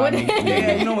 they like gonna what? fire me.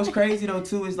 Yeah, you know what's crazy though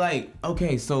too is like,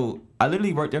 okay, so I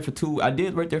literally worked there for I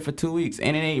did work there for 2 weeks,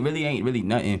 and it ain't really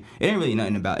nothing. It ain't really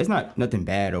nothing about. It's not nothing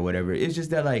bad or whatever. It's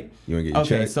just that like, You wanna get your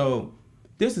okay, check? so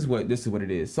this is what it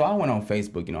is. So I went on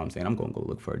Facebook. You know what I'm saying? I'm gonna go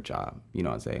look for a job. You know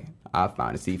what I'm saying? I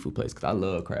found a seafood place because I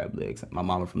love crab legs. My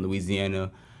mama from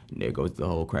Louisiana. And there goes the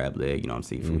whole crab leg. You know what I'm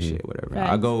saying? Seafood shit, whatever.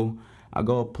 Facts. I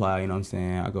go apply, you know what I'm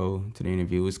saying? I go to the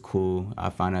interview. It's cool. I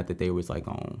find out that they was like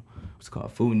on what's it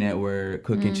called Food Network,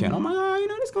 cooking channel. I'm like,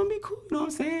 oh, this gonna be cool. You know what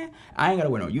I'm saying? I ain't gotta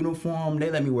wear no uniform. They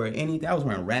let me wear anything. I was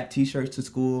wearing rap t-shirts to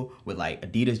school with like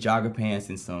Adidas jogger pants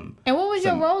and some. And what was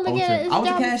your some role again? at this I was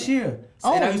a job? cashier.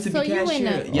 Oh, and I used to so be you in cashier.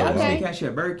 there. Yeah, I was Okay. a cashier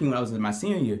at Burger King when I was in my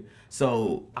senior year.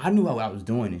 So I knew what I was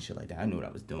doing and shit like that. I knew what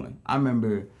I was doing. I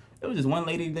remember there was this one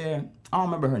lady there. I don't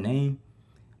remember her name,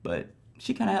 but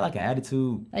she kind of had like an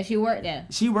attitude. Like she worked there.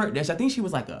 She worked there. So I think she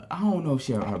was like I don't know if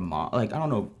she her mom, like I don't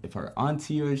know if her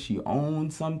auntie or she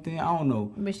owned something. I don't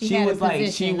know. But she had a was like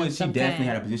position of she some definitely kind.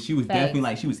 had a position. She was Facts. definitely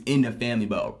like she was in the family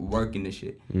but working the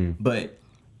shit. But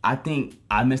I think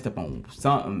I messed up on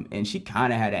something, and she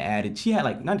kind of had an attitude. She had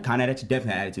like not kind of that. She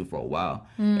definitely had an attitude for a while.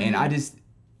 And I just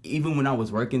even when I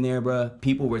was working there, bruh,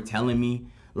 people were telling me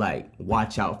like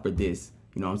watch out for this.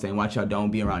 You know what I'm saying? Watch out, don't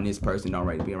be around this person,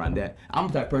 don't be around that. I'm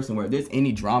the type of person where if there's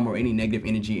any drama or any negative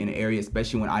energy in the area,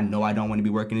 especially when I know I don't want to be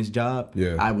working this job,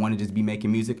 Yeah. I want to just be making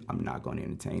music, I'm not going to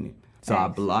entertain it. So I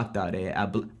Thanks. blocked out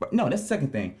that. No, that's the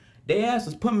second thing. They asked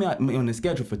us, put me on the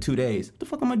schedule for 2 days. What the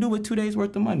fuck am I gonna do with 2 days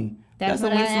worth of money? That's a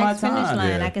what I waste of my asked Finish time.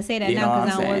 Line. Yeah. I can say that You know now what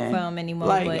because I I'm don't work saying? for them anymore.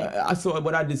 Like, but so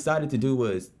what I decided to do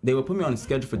was they would put me on the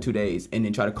schedule for 2 days and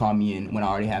then try to call me in when I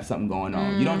already have something going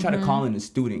on. You don't try to call in a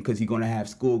student because he's gonna have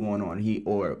school going on.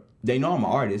 Or they know I'm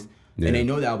an artist. Yeah. And they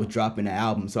know that I was dropping the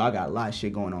album, so I got a lot of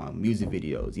shit going on, music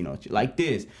videos, like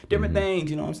this, different things,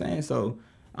 you know what I'm saying? So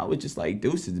I was just like,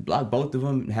 deuces, block both of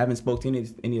them. Haven't spoke to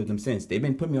any of them since. They've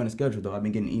been putting me on the schedule though. I've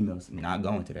been getting emails. I'm not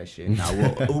going to that shit. Now,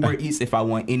 well, Uber Eats if I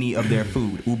want any of their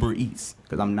food. Uber Eats,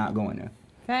 because I'm not going there.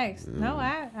 Facts. No,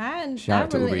 Shout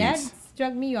out to Uber that Eats.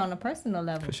 struck me on a personal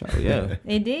level. For sure. Yeah.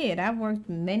 It did. I've worked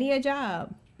many a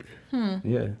job.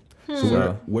 Yeah.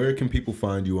 So where can people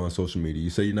find you on social media? You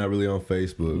say you're not really on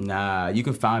Facebook. Nah, you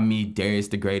can find me Darius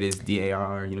the Greatest,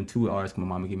 DAR, 2 R's. My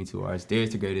mama gave me 2 R's.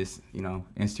 Darius the Greatest,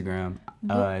 Instagram.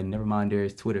 Never mind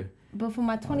Darius, Twitter. But for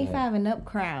my 25 and up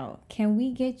crowd, can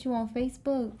we get you on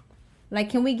Facebook? Like,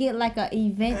 can we get like a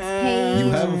events page?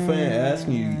 You have a fan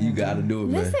asking you. You got to do it,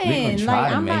 man. Listen, We gonna try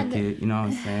like to I'm make not. it, you know what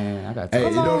I'm saying? I got Hey,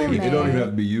 it Come don't on, even man. have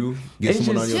to be you. Get it's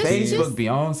someone on just your team. Facebook be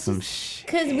on some shit.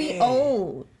 Cause we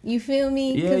old, you feel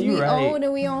me? Yeah, Cause you we right. old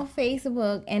and we on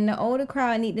Facebook, and the older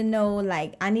crowd need to know.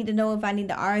 Like, I need to know if I need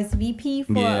to RSVP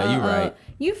for. Yeah, you right.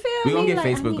 You feel We me? gonna get Like, I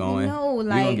Facebook need to going. know, We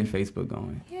like, gonna get Facebook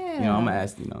going. Yeah. I'm gonna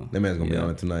ask, That man's going to be on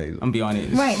it tonight. I'm gonna be on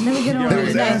it. Right, let me get on They it.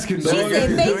 was tonight. asking, She dog. said Let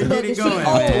me Facebook get and it she going,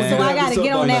 old, man. so I gotta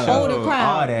get on that older All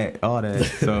crowd. that.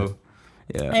 So,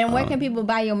 yeah. And where can people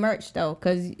buy your merch though?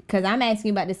 Cause I'm asking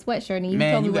you about the sweatshirt and you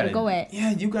told me where to go at.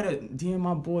 Yeah, you gotta DM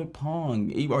my boy Pong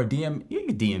or DM. You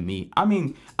can DM me. I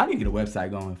mean, I need to get a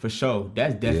website going for sure.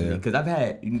 That's definitely Yeah. because I've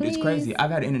had it's crazy. I've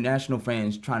had international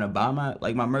friends trying to buy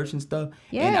my merch and stuff, and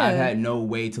Yeah. I've had no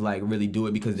way to like really do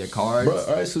it because they're cards. Bro,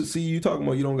 all right, so see, you talking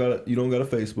about you don't got a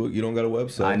Facebook, you don't got a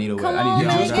website. I need a Come I on, need to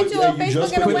man, get just on get quit- you a yeah, you Facebook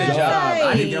just and a quit the the job.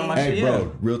 I need to website. get on my Hey, shit. bro, yeah.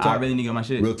 real talk. I really need to get on my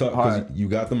shit. Real talk, Hard. because you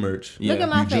got the merch. Yeah. Look at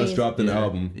my You face. just dropped an Yeah.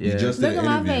 album. Yeah. You just Look did at an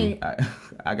my interview. face.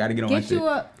 I gotta get on my Get shit. you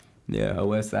a. Yeah, a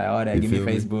website, all that. You Give me feel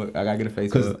me? Facebook. I gotta get a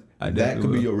Because Facebook. I that definitely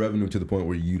could be will. your revenue to the point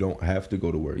where you don't have to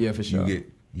go to work. Yeah, for sure.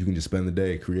 You can just spend the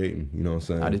day creating. You know what I'm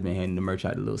saying? I just been handing the merch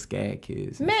out to little scad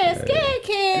kids. Man, scared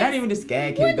kids. Not even the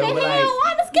scad kids What the though, but hell? like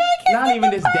Why the scared kids? not get even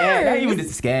the this dad, not purse? even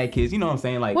just the scad kids. You know what I'm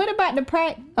saying? Like What about the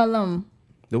Pratt alum?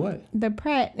 the what? The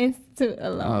Pratt Institute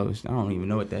alum. Oh, I don't even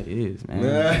know what that is, man.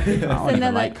 Yeah. I don't It's even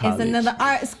another, like college. it's another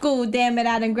art school. Damn it!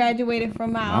 I done graduated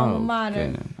from my alma mater.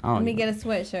 goodness. I don't Let me even- get a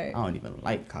sweatshirt. I don't even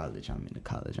like college. I'm in the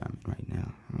college I'm in right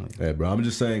now. I don't even Hey, bro, I'm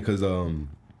just saying because your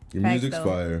Facts, music's though.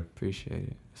 fire. appreciate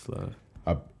it. It's love.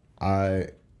 I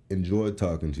enjoyed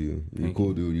talking to you. You're a Thank cool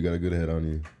you. dude. You got a good head on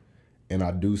you, and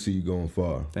I do see you going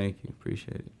far. Thank you.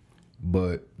 Appreciate it.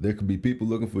 But there could be people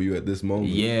looking for you at this moment.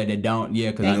 Yeah, they don't.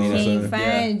 Yeah, because They I need can't to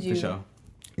find you. For sure.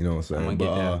 You know what I'm I'm saying? gonna get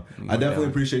But that. I'm gonna I get definitely that.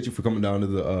 appreciate you for coming down to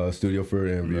the studio for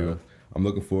an interview. Yeah. I'm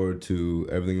looking forward to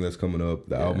everything that's coming up.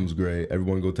 The Yeah. album's great.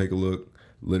 Everyone go take a look.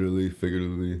 Literally,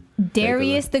 figuratively.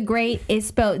 Darius the Great is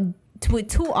spelled with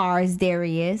 2 R's.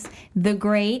 Darius the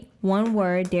Great, one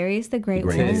word. Darius the Great,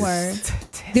 one Greatest. word.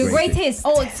 The Greatest. greatest.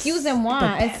 Oh, excuse me,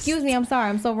 why? Excuse me. I'm sorry.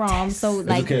 I'm so wrong. I'm so It's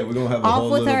like okay. We're gonna have a off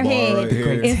whole with little her bar head. right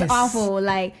here. It's awful.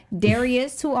 Like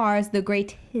Darius, 2 R's. The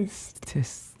greatest.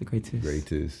 The greatest.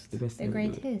 Greatest. The best. The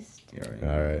greatest. Yeah, right.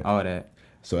 All right. All that.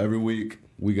 So every week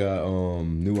we got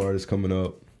new artists coming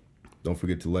up. Don't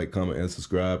forget to like, comment, and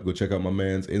subscribe. Go check out my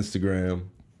man's Instagram.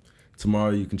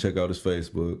 Tomorrow you can check out his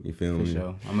Facebook. You feel For me?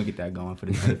 sure. I'm gonna get that going for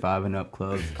the 25 and up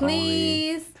clubs.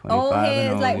 Please, Only. old 25 and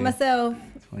heads like only. myself.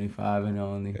 25 and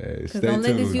only. Hey, Cause stay don't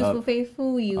let this tuned. youthful face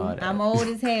fool you. All that. I'm old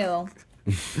as hell.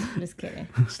 Just kidding.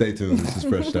 Stay tuned. This is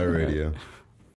Fresh Start Radio.